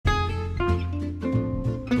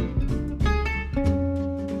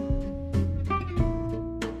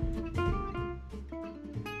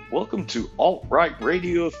Welcome to Alt-Right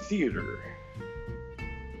Radio Theater.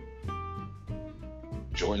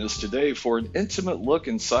 Join us today for an intimate look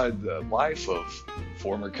inside the life of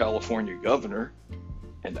former California governor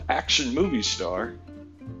and action movie star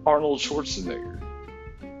Arnold Schwarzenegger.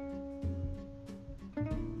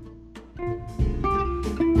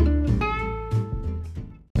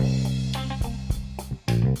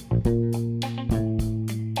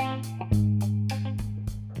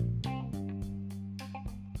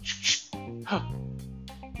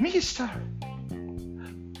 Mister,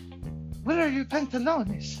 where are your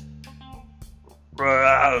pantalones?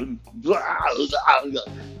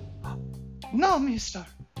 No, mister.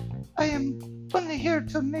 I am only here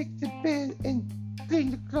to make the bed and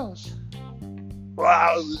clean the clothes.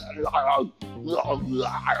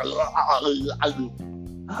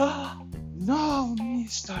 No,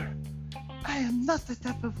 mister. I am not the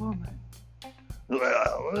type of woman.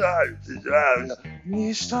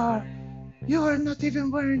 Mister, you are not even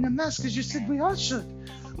wearing a mask as you said we all should.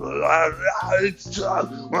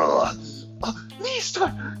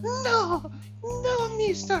 Mister, no,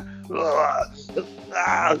 mister.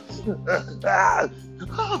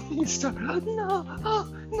 Oh, mister, no,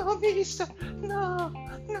 no, mister, no.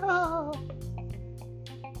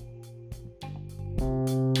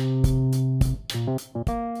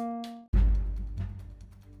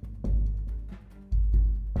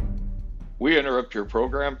 We interrupt your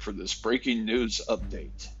program for this breaking news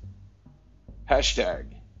update. Hashtag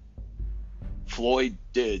Floyd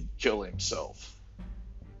did kill himself.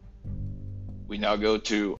 We now go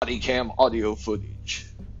to body cam audio footage.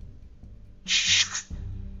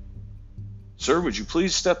 Sir, would you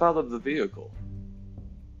please step out of the vehicle?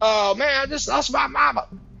 Oh man, I just lost my mama.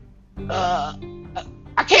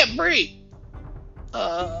 I can't breathe.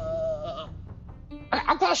 I'm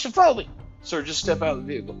claustrophobic. Sir, just step out of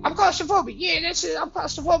the vehicle. I'm claustrophobic. Yeah, that's it. I'm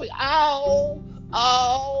claustrophobic. Ow.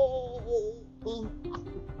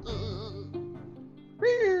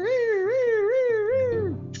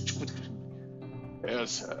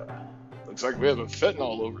 Yes, looks like we have a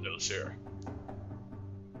fentanyl overdose here.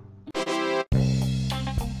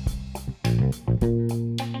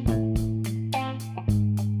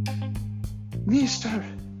 Mister,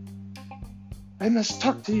 I must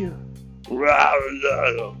talk to you.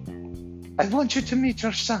 I want you to meet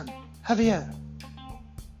your son, Javier.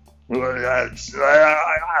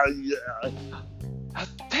 How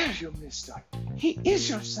dare you, mister? He is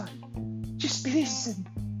your son. Just listen.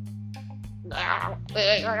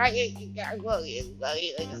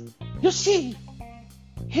 You see,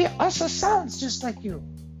 he also sounds just like you.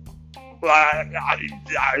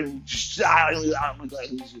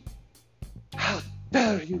 How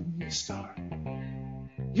dare you, mister?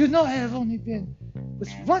 You know I have only been with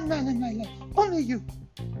one man in my life, only you.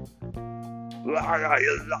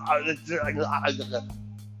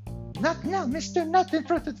 Not now, mister, not in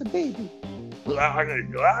front of the baby.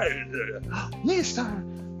 Mister,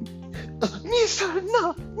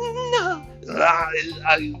 no.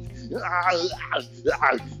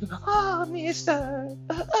 Oh, mister.